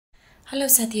Hello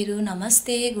साथीहरु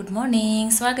नमस्ते good morning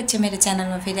स्वागत छ मेरो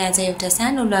च्यानलमा फेरि आज एउटा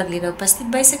सानो व्लग लिएर उपस्थित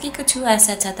भइसकेको छु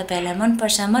आशा छ तपाईहरुलाई मन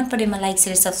पर्छ मन परेमा लाइक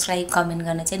शेयर सब्स्क्राइब कमेन्ट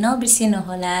गर्न चाहिँ नबिर्सिनु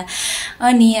होला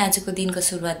अनि आजको दिनको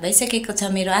सुरुवात भइसकेको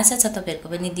छ मेरो आशा छ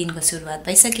तपाईहरुको पनि दिनको सुरुवात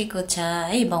भइसकेको छ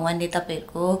है भगवानले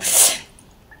तपाईहरुको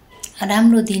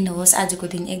राम्रो दिन होस्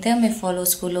आजको दिन एकदमै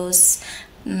फलोस्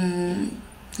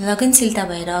लगनशीलता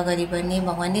भएर अगाडि बढ्ने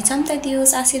भगवानले क्षमता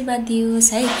दियोस् आशीर्वाद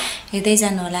दियोस् है हेर्दै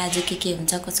जानु होला आज के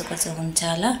हुन्छ कसो हुन्छ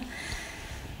ल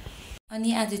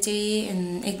अनि आज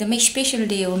चाहिँ एकदमै स्पेशल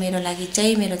डे हो मेरो लागि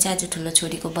चाहिँ मेरो चाहिँ आज ठुलो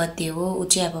छोरीको बर्थडे हो उ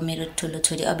चाहिँ अब मेरो ठुलो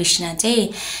छोरी अविष्णा चाहिँ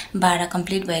 12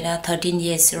 कम्प्लिट भएर 13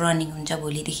 इयर्स रनिङ हुन्छ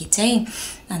भोलिदेखि चाहिँ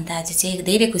अन्त आज चाहिँ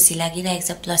धेरै खुसी लागिरहेको छ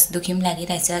प्लस दुखी पनि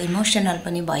लागिरहेको छ इमोसनल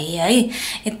पनि भए है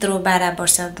यत्रो 12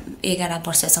 वर्ष 11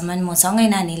 वर्षसम्म मसँगै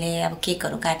नानीले अब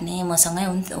केकहरु काट्ने मसँगै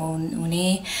हुने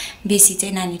बेसी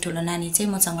चाहिँ नानी ठुलो नानी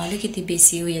चाहिँ मसँग अलिकति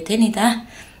बेसी उयो थियो नि त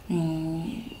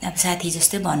अब साथी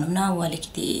जस्तै भनौं न उ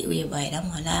अलिकति उयो भएर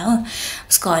होला हो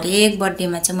उसको हरेक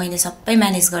बर्थडेमा चाहिँ मैले सबै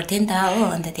म्यानेज गर्थे नि त हो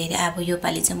अन्त धेरै अब यो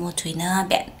पाली चाहिँ म छुइन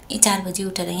बिहानै 4 बजे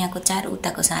उठेर यहाँको 4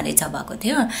 उताको 6:30 भएको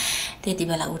थियो त्यति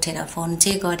बेला उठेर फोन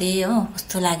चाहिँ गरे हो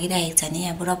कस्तो लागिरहेको छ नि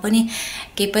अब र पनि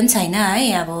के पनि छैन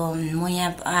है अब म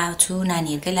यहाँ आछु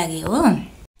नानीहरुकै लागि हो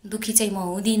दुखी चाहिँ म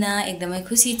हुँदिन एकदमै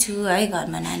खुसी छु है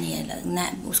घरमा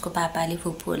नानीहरुलाई उसको पापाले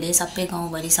फुपूले सबै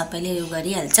गाउँभरि सबैले यो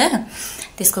गरिहाल्छ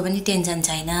त्यसको पनि टेन्सन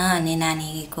छैन अनि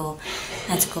नानीको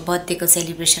आजको बर्थडेको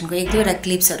सेलिब्रेसनको एक दुईवटा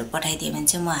क्लिप्सहरु पठाइदिए भने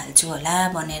चाहिँ म हाल्छु होला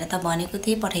भनेर त भनेको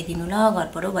थिए पठाइदिनु ल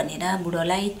घरपरो भनेर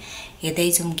बुढोलाई हेर्दै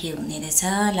जुम के हुने रहेछ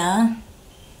ल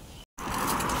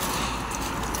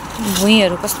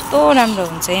भुइँहरु कस्तो राम्रो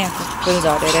हुन्छ यहाँको फुल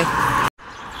झरेर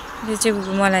यो चाहिँ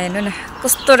मलाई हेर्नु न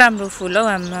कस्तो राम्रो फुल हौ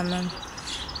आम्मामा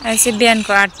अहिले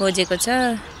बिहानको 8 बजेको छ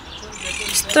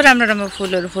कस्तो राम्रो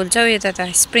फुलहरु फुल्छ यता त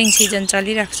स्प्रिङ सिजन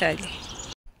चलिरहेको छ अहिले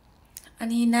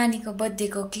अनि नानीको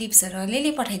बर्थडेको क्लिप्सहरु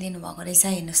अलिअलि पठाइदिनु भएको रहेछ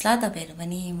हेर्नुस् ल तपाईहरु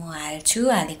पनि म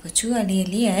हालेको छु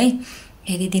अलिअलि है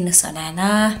हेरिदिनुस् होला ल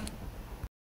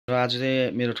आज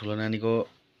चाहिँ मेरो ठुलो नानीको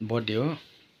बर्थडे हो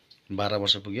 12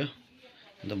 वर्ष पुग्यो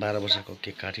अन्त 12 वर्षको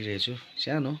केक काटिरहेको छु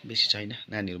सानो बेसी छैन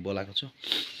नानीहरु बोलाएको छु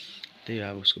त्यही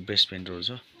अब उसको बेस्ट फ्रेन्डहरु छ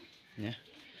यहाँ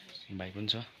भाइ पनि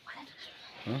छ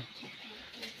हो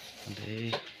अन्त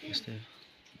यस्तै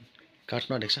काट्न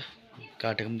आँटेको छ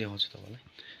काटेको पनि देखाउँछु तपाईलाई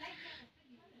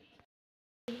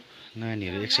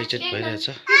नानीहरु एक्साइटेड भइरहेछ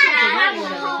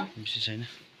बेसी छैन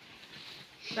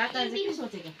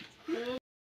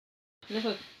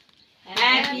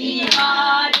Happy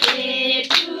birthday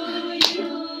to you.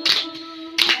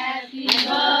 Happy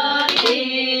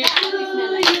birthday to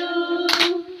you.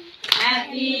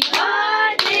 Happy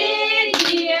birthday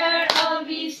dear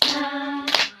Avishna.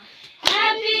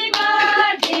 Happy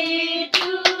birthday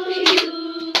to you.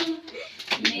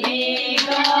 May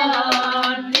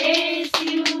God bless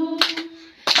you.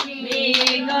 May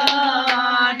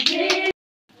God bless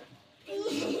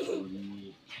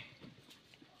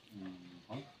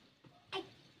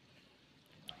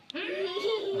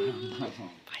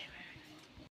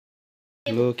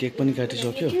low cake पनि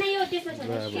काटिसक्यो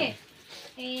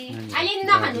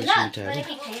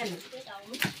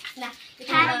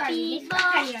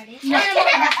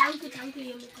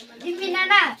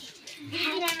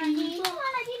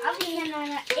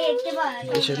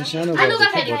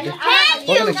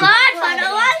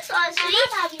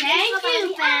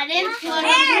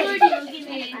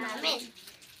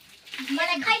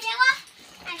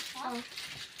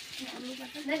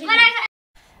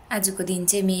आजको दिन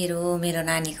चाहिँ मेरो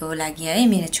नानीको लागि है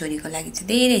मेरो छोरीको लागि चाहिँ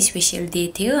धेरै स्पेशल डे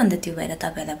थियो अन्त त्यो भएर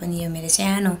तपाईहरुलाई पनि यो मेरो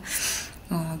सानो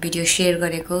भिडियो शेयर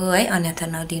गरेको है अन्यथा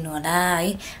नदिनु होला है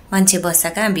मान्छे बस्छ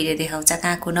कहाँ भिडियो देखाउँछ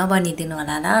कहाँको नबनिदिनु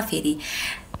होला ल फेरि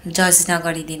जज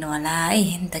नगरिदिनु होला है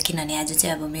अन्त किनभने आज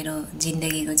चाहिँ अब मेरो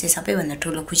जिन्दगीको चाहिँ सबैभन्दा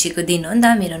ठुलो खुसीको दिन हो नि त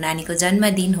मेरो नानीको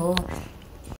जन्मदिन हो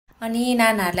अनि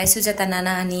नानाहरुलाई सुजाता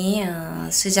नाना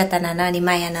अनि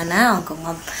माया नाना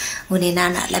हङकङमा हुने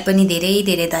नानाहरुलाई पनि धेरै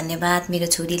धेरै धन्यवाद मेरो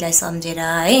छोरीलाई सम्झेर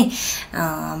है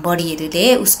बडीहरुले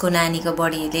उसको नानीको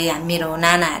बडीहरुले मेरो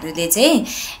नानाहरुले चाहिँ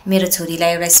मेरो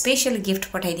छोरीलाई एउटा स्पेशल गिफ्ट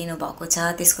पठाइदिनु भएको छ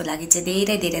त्यसको लागि चाहिँ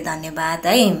धेरै धेरै धन्यवाद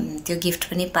है त्यो गिफ्ट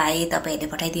पनि पाए तपाईहरुले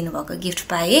पठाइदिनु भएको गिफ्ट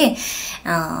पाए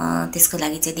त्यसको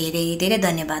लागि चाहिँ धेरै धेरै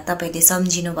धन्यवाद तपाईहरुले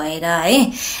सम्झिनु भएर है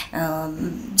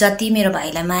जति मेरो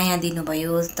भाइलाई माया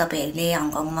दिनुभयो तपाईहरुले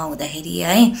हङकङमा हुँदाखेरि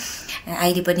है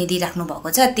अहिले पनि दिइराख्नु भएको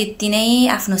छ त्यति नै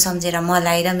आफ्नो सम्झेर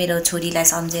मलाई र मेरो छोरीलाई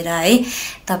सम्झेर है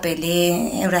तपाईहरुले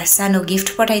एउटा सानो गिफ्ट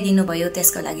पठाइदिनु भयो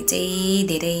त्यसको लागि चाहिँ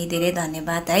धेरै धेरै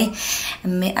धन्यवाद है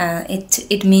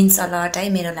इट मिन्स अ लट है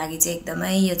मेरो लागि चाहिँ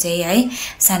एकदमै यो चाहिँ है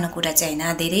सानो कुरा चाहिँ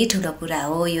हैन धेरै ठुलो कुरा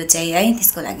हो यो चाहिँ है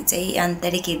त्यसको लागि चाहिँ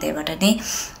आन्तरिक हृदयबाट नै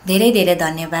धेरै धेरै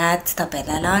धन्यवाद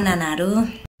तपाईहरुलाई ल नानाहरु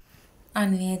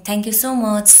अनि thank you so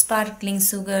much sparkling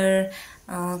sugar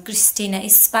Christina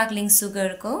sparkling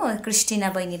सुगरको क्रिस्टिना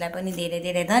बहिनीलाई पनि धेरै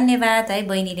धेरै धन्यवाद है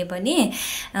बहिनीले पनि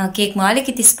केकमा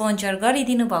अलिकति स्पोन्सर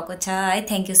गरिदिनु भएको छ है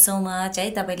थ्यांक यू सो मच है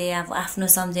तपाईले आफ्नो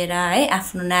सम्झेर है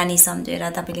आफ्नो नानी सम्झेर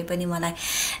तपाईले पनि मलाई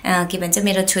के भन्छ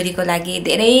मेरो छोरीको लागि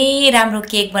धेरै राम्रो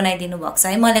केक बनाइदिनु भएको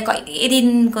छ है मलाई कहिले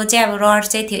दिनको चाहिँ अब रहर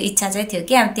चाहिँ थियो इच्छा चाहिँ थियो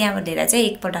कि अब त्यहाँबाट लिएर चाहिँ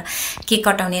एकपल्ट केक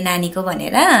कटाउने नानीको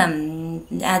भनेर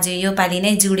आज यो पाली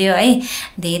नै जुड्यो है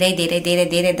धेरै धेरै धेरै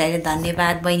धेरै धेरै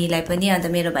धन्यवाद बहिनीलाई पनि अन्त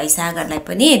मेरो भाइ सागरलाई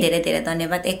पनि धेरै धेरै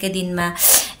धन्यवाद एक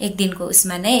दिनको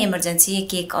उसमा नै इमर्जेन्सी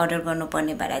केक अर्डर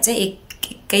गर्नुपर्ने भएर चाहिँ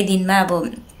एकै दिनमा अब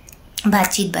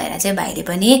बातचित भएर चाहिँ भाइले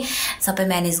पनि सबै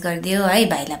म्यानेज गरिदियो है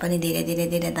भाइलाई पनि धेरै धेरै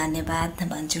धेरै धन्यवाद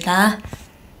भन्छु ल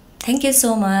thank you so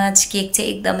much cake चाहिँ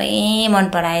एकदमै मन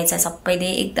पराएछ सबैले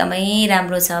एकदमै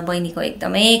राम्रो छ बहिनीको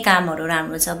एकदमै कामहरु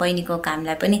राम्रो छ बहिनीको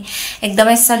कामलाई पनि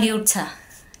एकदमै सल्युट छ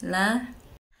ल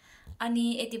अनि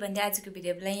यति भन्दै आजको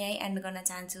भिडियोलाई यही एन्ड गर्न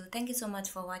चाहन्छु thank you so much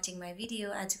for watching my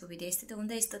video आजको भिडियो यस्तो त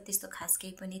हुँदै त्यस्तो खास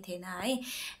केही पनि थिएन है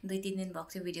 2-3 दिन भएको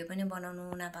थियो भिडियो पनि बनाउनु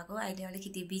नपाएको अहिले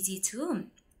अलिकति बिजी छु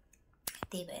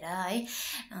त्यही भएर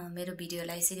है मेरो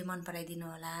भिडियोलाई यसरी मन पराइदिनु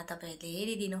होला तपाईहरुले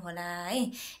हेरिदिनु होला है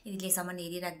यतिसम्म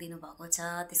हेरिराख्दिनु भएको छ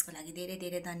त्यसको लागि धेरै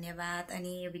धेरै धन्यवाद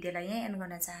अनि यो भिडियोलाई यही एन्ड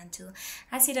गर्न चाहन्छु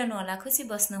हाँसिरहनु होला खुसी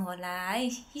बस्नु होला है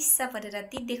हिस्सा परेर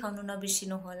ती देखाउनु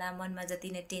नबिर्सिनु होला मनमा जति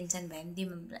नै टेन्सन भए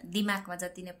पनि दिमागमा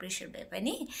जति नै प्रेसर भए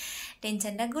पनि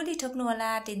टेन्सनलाई गोली ठोक्नु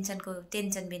होला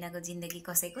टेन्सन बिनाको जिन्दगी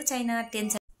कसैको छैन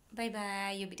टेन्सन बाई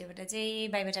बाई यो भिडियोबाट चाहिँ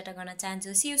बाई बाई टाटा गर्न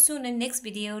चाहन्छु C you soon in next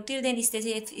video till then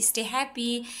stay happy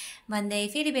भन्दै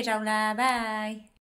फेरि भेटौँला बाई